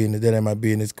ain't my business. That ain't my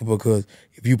business. Because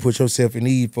if you put yourself in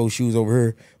these folks' shoes over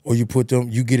here, or you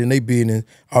get in their business,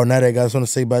 or now they got something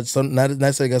to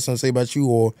say about you,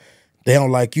 or they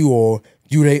don't like you, or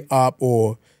you they op,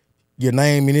 or your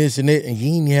name and this and that, and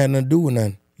you ain't had nothing to do with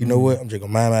nothing. You know what? I'm just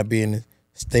gonna mind my business.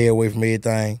 Stay away from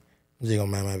everything. I'm just gonna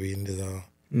mind my business. That's all.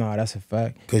 No, that's a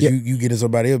fact. Because you get in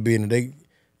somebody else's business,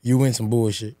 you win some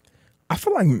bullshit. I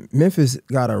feel like Memphis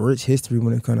got a rich history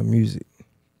when it comes to music.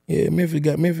 Yeah, Memphis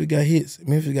got hits.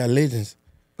 Memphis got legends.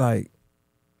 Like,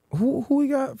 who we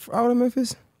got out of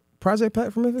Memphis? Project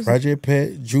Pat from Memphis? Project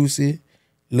Pat, Juicy,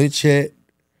 Lil Chat.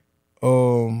 I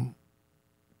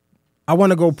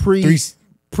want to go pre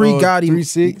Gotti.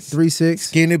 3-6.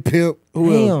 Skinny Pimp.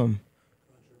 Who else?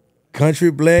 Country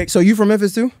Black. So you from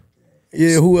Memphis too?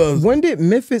 Yeah, who else? When did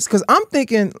Memphis, because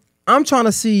I'm trying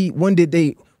to see when did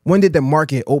the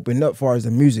market open up as far as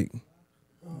the music?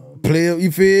 Play,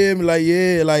 you feel me? Like,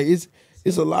 yeah, like it's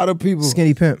a lot of people.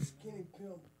 Skinny Pimp.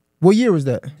 What year was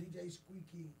that?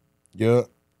 Yeah.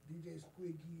 DJ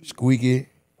Squeaky.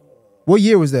 What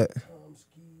year was that? That was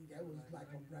like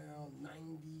around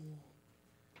 1990.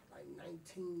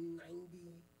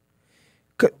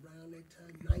 Around that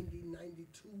time,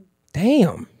 92.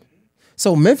 Damn.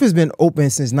 So Memphis been open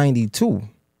since 92.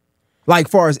 Like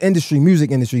far as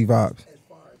music industry vibes. As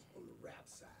far as on the rap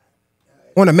side.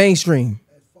 On the mainstream.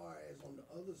 As far as on the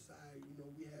other side,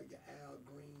 we have your Al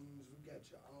Greens, we got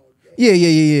your all day.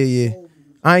 Yeah.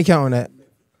 I ain't counting that.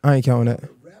 Rap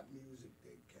music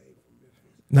that came from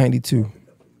Memphis. 92.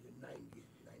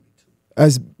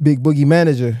 As Big Boogie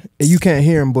manager, and you can't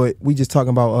hear him, but we just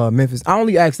talking about Memphis. I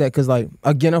only ask that because, like,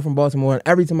 again, I'm from Baltimore, and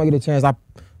every time I get a chance, I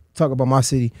talk about my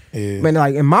city. Yeah. Man,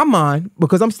 like, in my mind,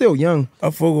 because I'm still young.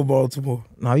 I fuck with Baltimore.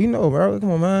 Nah, bro.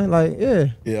 Come on, man. Like, yeah.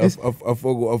 Yeah, I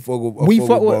fuck with We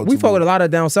fuck with a lot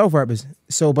of down south rappers.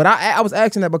 So, but I was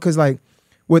asking that because, like,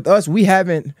 with us, we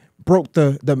haven't broke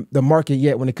the market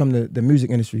yet when it comes to the music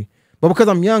industry. But because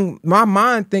I'm young, my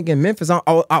mind thinking Memphis, I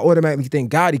automatically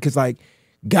think Gotti, because, like,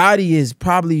 Gotti is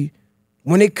probably,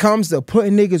 when it comes to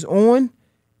putting niggas on,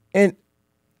 and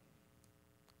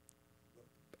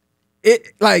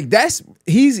it like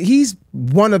he's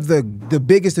one of the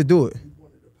biggest to do it.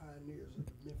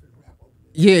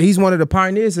 Yeah, he's one of the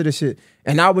pioneers of the shit.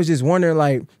 And I was just wondering,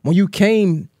 like, when you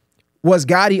came, was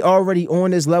Gotti already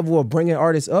on this level of bringing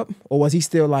artists up, or was he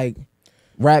still like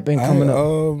rapping coming up?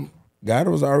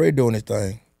 Gotti was already doing his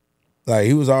thing. Like,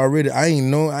 he was already. I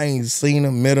ain't seen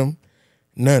him, met him.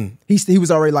 None. He was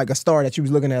already like a star that you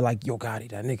was looking at, like, yo, Gotti,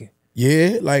 that nigga.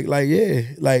 Yeah,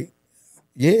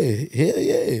 hell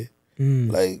yeah.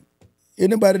 Like,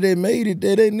 anybody that made it,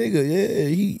 that nigga,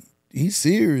 yeah, he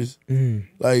serious.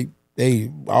 Like,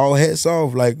 they all hats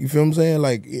off. Like, you feel what I'm saying?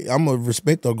 Like, I'm a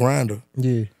respect a grinder.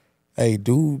 Yeah. Hey,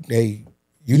 dude,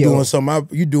 you doing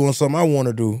something I want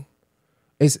to do.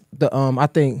 It's the I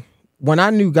think when I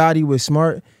knew Gotti was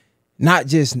smart, not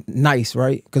just nice,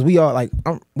 right? Because we all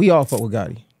fuck with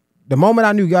Gotti. The moment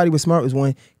I knew Gotti was smart was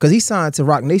when, because he signed to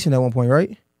Rock Nation at one point,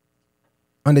 right?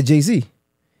 Under Jay-Z.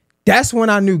 That's when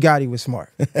I knew Gotti was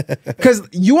smart. Because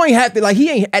you ain't have to, like, he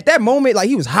ain't, at that moment, like,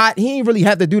 he was hot. He ain't really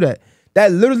have to do that.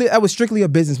 That was strictly a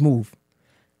business move.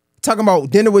 Talking about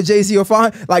dinner with Jay-Z or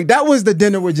fine, like, that was the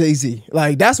dinner with Jay-Z.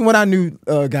 Like, that's when I knew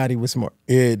Gotti was smart.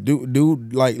 Yeah,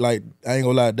 dude, like, I ain't gonna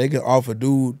lie, they can offer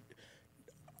dude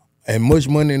as much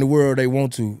money in the world they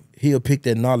want to. He'll pick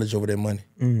that knowledge over that money.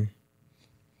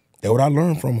 That's what I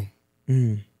learned from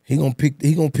him. He gonna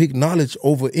pick knowledge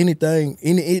over anything,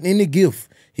 any gift.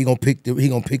 He gonna pick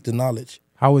the knowledge.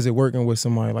 How is it working with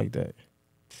somebody like that?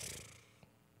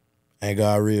 Ain't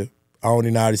got real. I don't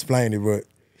even know how to explain it, but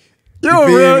yo,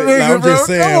 real nigga, like, I'm just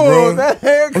saying, bro.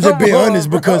 I'm just being honest,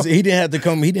 because he didn't have to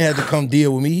come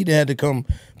deal with me. He didn't have to come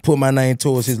put my name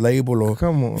towards his label, or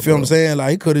come on. You feel what I'm saying?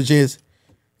 Like, he could have just,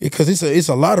 because it's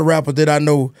a lot of rappers that I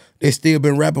know they still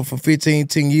been rapping for 10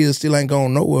 years, still ain't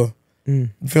going nowhere. You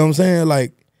feel what I'm saying?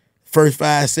 Like, first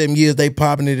 5-7 years they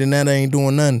popping it, and now they ain't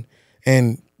doing nothing,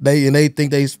 and they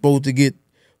think they supposed to get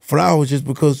flowers just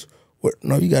because.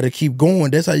 No, you got to keep going.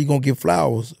 That's how you gonna get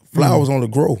flowers. Flowers only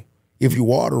grow if you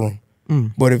water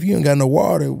them. But if you ain't got no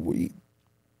water,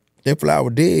 that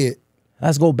flower dead.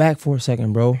 Let's go back for a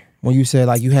second, bro. When you said,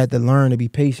 like, you had to learn to be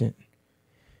patient.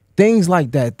 Things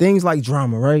like that, things like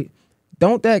drama, right?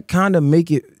 Don't that kind of make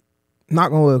it,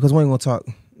 not gonna, because we ain't gonna talk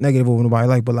negative over nobody,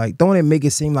 like, but, like, don't it make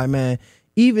it seem like, man,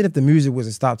 even if the music was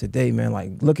to stop today, man,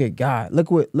 like, look at God,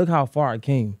 look how far it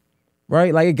came,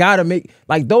 right? Like, it gotta make,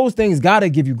 like, those things gotta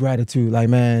give you gratitude. Like,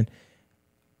 man,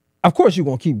 of course you're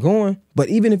gonna keep going, but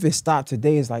even if it stopped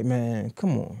today, it's like, man,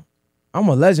 come on. I'm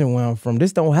a legend where I'm from.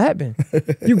 This don't happen.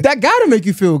 That gotta make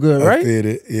you feel good, right? I feel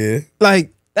it, yeah.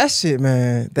 Like, that shit,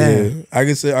 man. Damn. Yeah. I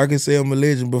can say I'm a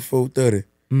legend before 30. I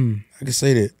can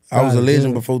say that. I was a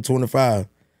legend before 25.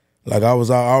 Like, I was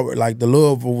like, the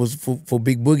love was for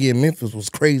Big Boogie in Memphis was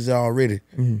crazy already.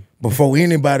 Before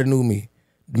anybody knew me,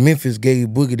 Memphis gave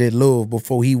Boogie that love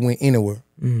before he went anywhere.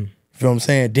 You feel what I'm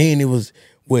saying? Then it was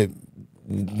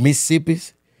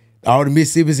Mississippi's, all the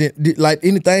Mississippi's, like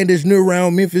anything that's near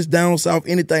around Memphis, down south,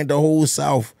 anything, the whole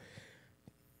South.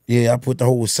 Yeah, I put the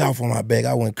whole South on my back.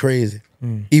 I went crazy.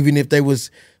 Even if they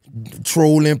was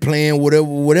trolling, playing,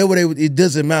 whatever they, it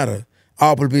doesn't matter.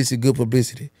 All publicity, good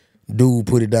publicity. Dude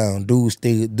put it down. Dude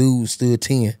stood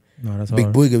 10. No, that's Big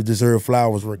hard. Boogie deserved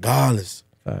flowers regardless.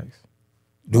 Facts.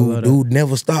 Dude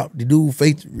never stopped. The dude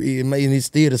faith, and it's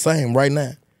still the same right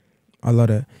now. I love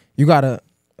that. You got a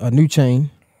new chain.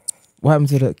 What happened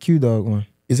to the Q-Dog one?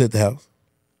 It's at the house.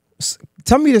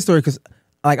 Tell me the story, because,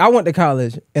 like, I went to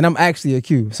college and I'm actually a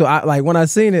Q. So, when I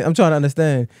seen it, I'm trying to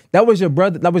understand. That was your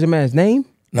brother? That was your man's name?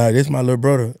 Nah, this my little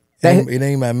brother. It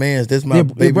ain't my man's. That's my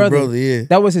baby brother. Yeah.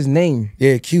 That was his name.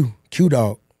 Yeah, Q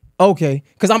Dog. Okay,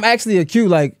 because I'm actually a Q,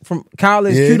 like from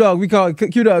college, Q Dog. We call it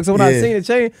Q Dog. So when I seen the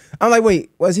chain, I'm like,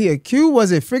 wait, was he a Q?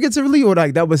 Was it figuratively or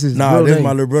like that was his real that's name? my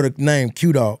little brother name,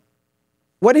 Q Dog.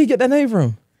 Where did he get that name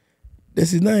from? That's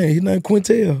his name. His name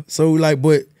Quintel. So like,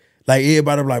 but like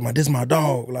everybody like, man, this my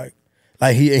dog. Like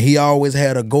he always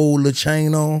had a gold little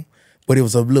chain on, but it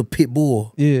was a little pit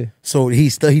bull. Yeah. So he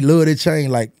loved that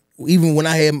chain. Like even when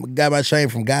I got my chain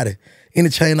from Gotti, in the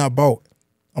chain I bought,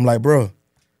 I'm like, bro,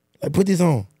 like put this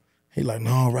on. He like,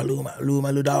 no, bro, look at my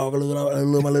little dog, look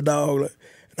at my little dog. And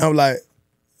I'm like,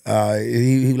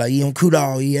 he like, he on Q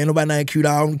Dog. He ain't nobody named Q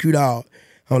Dog, I'm Q Dog.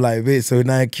 I'm like, bitch, so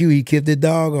now Q, he kept the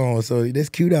dog on, so that's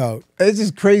Q Dog. It's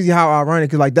just crazy how ironic,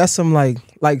 because like that's some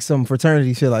like some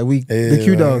fraternity shit, like the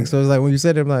Q Dog. So it's like when you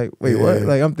said it, I'm like, wait, what?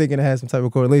 Like I'm thinking it has some type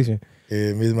of correlation.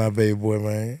 Yeah, miss my baby boy,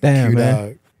 man. Damn, Q man.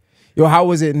 Dog. Yo, how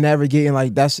was it navigating?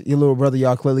 Like that's your little brother.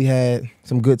 Y'all clearly had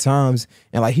some good times,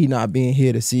 and like he not being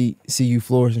here to see you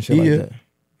flourish and shit like that.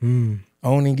 I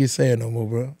don't even get sad no more,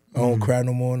 bro. I don't cry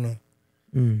no more. No.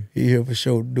 He here for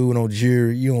sure, doing on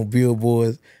jury. You on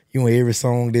billboards. You on every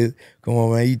song that come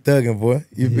on, man. You thugging, boy.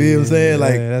 You feel what I'm saying?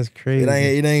 Like that's crazy.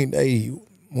 It ain't. Hey,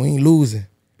 we ain't losing.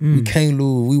 We can't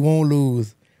lose. We won't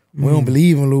lose. We don't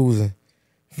believe in losing.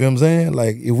 Feel what I'm saying?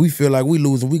 Like if we feel like we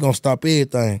losing, we gonna stop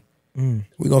everything.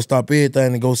 We gonna stop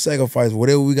everything and go sacrifice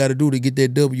whatever we got to do to get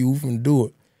that W. We finna do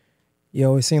it.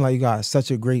 Yo, it seems like you got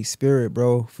such a great spirit,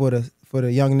 bro. For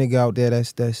the young nigga out there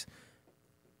that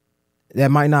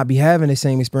might not be having the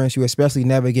same experience you, especially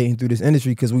navigating through this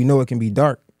industry, because we know it can be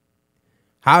dark.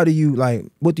 How do you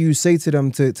what do you say to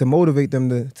them to motivate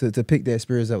them to pick their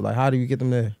spirits up? Like how do you get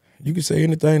them there? You can say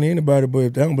anything to anybody, but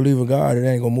if they don't believe in God, it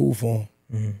ain't gonna move for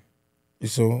them.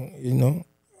 So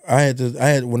I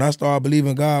had when I started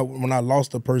believing God, when I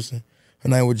lost a person, her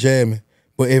name was Jasmine.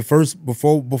 But at first,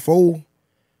 before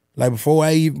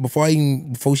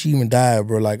she even died,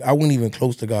 bro, like I wasn't even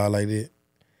close to God like that.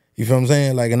 You feel what I'm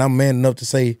saying? Like, and I'm man enough to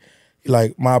say,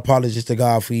 like, my apologies to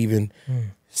God for even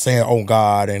saying, "Oh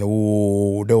God," and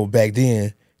 "Oh," that was back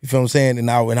then. You feel what I'm saying? And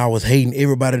I was hating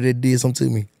everybody that did something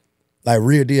to me. Like,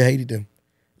 real deal hated them.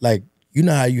 Like, you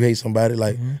know how you hate somebody?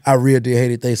 Like, I real deal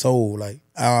hated their soul. Like,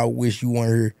 I wish you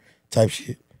weren't here type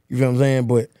shit. You feel what I'm saying?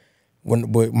 But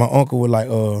my uncle was like,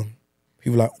 he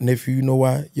was like, nephew, you know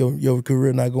why your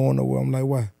career not going nowhere? I'm like,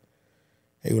 why?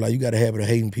 He was like, you got a habit of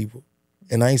hating people.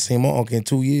 And I ain't seen my uncle in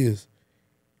 2 years.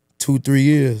 2-3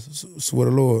 years, swear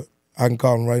to Lord. I can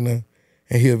call him right now.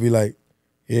 And he'll be like,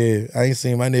 yeah, I ain't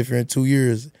seen my nephew in 2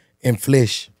 years in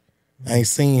flesh. I ain't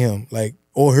seen him, like,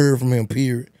 or heard from him,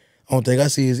 period. I don't think I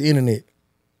see his internet.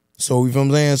 So, you feel what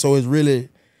I'm saying? So it's really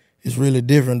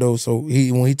different, though. So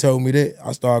when he told me that,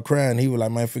 I started crying. He was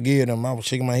like, man, forgive them. I was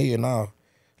shaking my head, nah.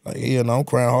 Like, yeah, no, I'm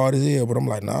crying hard as hell. But I'm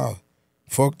like, nah,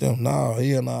 fuck them. Nah,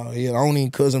 hell, nah. I don't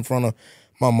even cuss in front of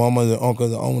my mamas and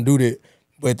uncles. I don't do that.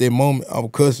 But at that moment, I was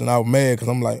cussing. I was mad because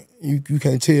I'm like, you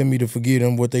can't tell me to forgive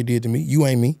them what they did to me. You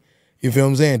ain't me. You feel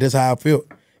what I'm saying? That's how I felt.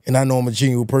 And I know I'm a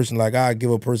genuine person. Like, I give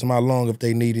a person my lung if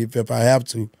they need it, if I have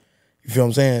to. You feel what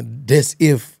I'm saying? That's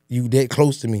if you that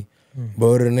close to me. But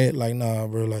other than that, like, nah,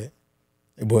 bro, like.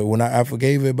 But when I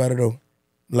forgave everybody, though,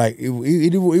 like, it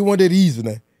wasn't that easy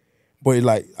now. But,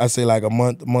 like, I say, like, a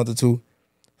month or two,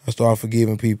 I started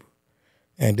forgiving people.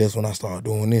 And that's when I started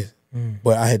doing this.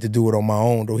 But I had to do it on my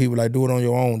own, though. He was like, do it on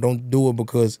your own. Don't do it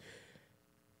because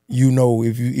you know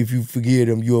if you forgive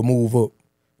them, you'll move up.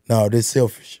 No, that's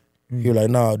selfish. He was like,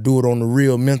 nah, do it on the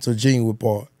real mental, genuine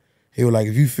part. He was like,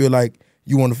 if you feel like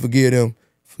you want to forgive them,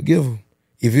 forgive them.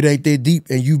 If it ain't that deep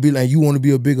and you be like, you want to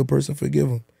be a bigger person, forgive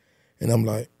them. And I'm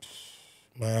like,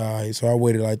 man, all right. So I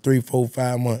waited like 3, 4,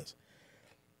 5 months.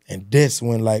 And that's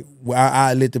when, like,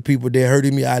 I let the people that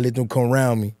hurted me, I let them come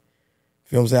around me.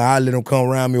 You know what I'm saying? I let them come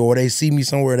around me, or they see me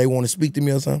somewhere, they want to speak to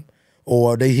me or something,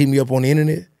 or they hit me up on the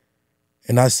internet,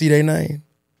 and I see their name.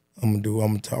 I'm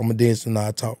gonna dance and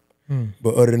I talk.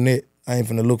 But other than that, I ain't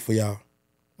finna look for y'all.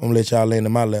 I'm gonna let y'all land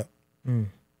in my lap.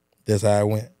 That's how it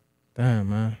went. Damn,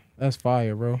 man, that's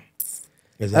fire, bro.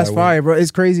 That's fire, bro.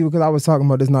 It's crazy because I was talking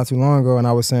about this not too long ago, and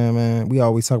I was saying, man, we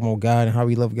always talk about God and how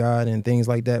we love God and things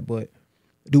like that, but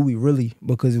do we really?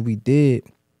 Because if we did,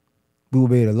 we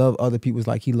would be able to love other people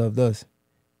like He loved us.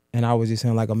 And I was just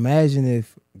saying, like, imagine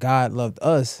if God loved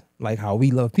us like how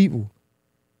we love people.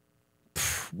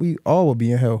 We all would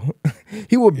be in hell.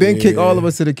 He would kick all of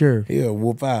us to the curb. He'll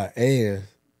whoop our ass.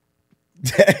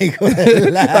 Like,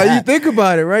 you think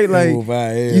about it, right? Like,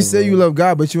 you say you love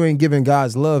God, but you ain't giving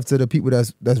God's love to the people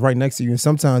that's right next to you, and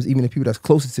sometimes even the people that's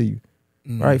closest to you.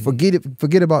 Right?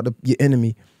 Forget about your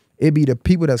enemy. It be the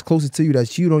people that's closest to you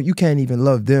that you can't even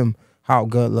love them how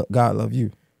God love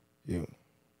you. Yeah.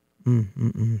 Nah,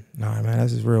 man,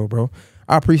 that's just real, bro.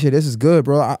 I appreciate it. This is good,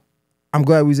 bro. I'm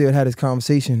glad we was able to have this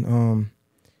conversation.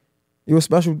 You a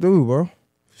special dude, bro.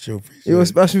 Sure, You're a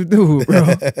special dude, bro.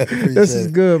 This is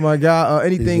good, my guy.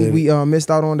 Anything we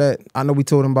missed out on that? I know we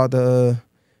told him about the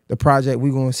project.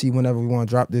 We're gonna see whenever we want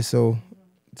to drop this, so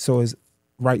it's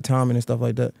right timing and stuff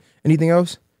like that. Anything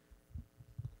else?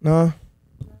 No.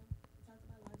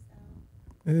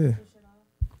 Yeah.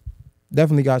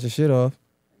 Definitely got your shit off.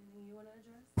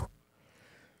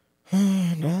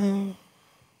 No.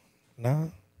 Nah.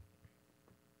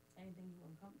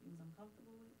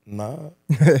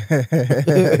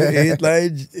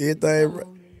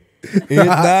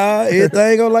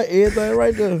 Everything gonna like everything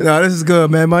right there. Nah, this is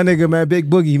good, man. My nigga, man, Big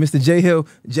Boogie, Mr. J Hill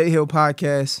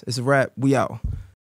Podcast. It's a wrap. We out.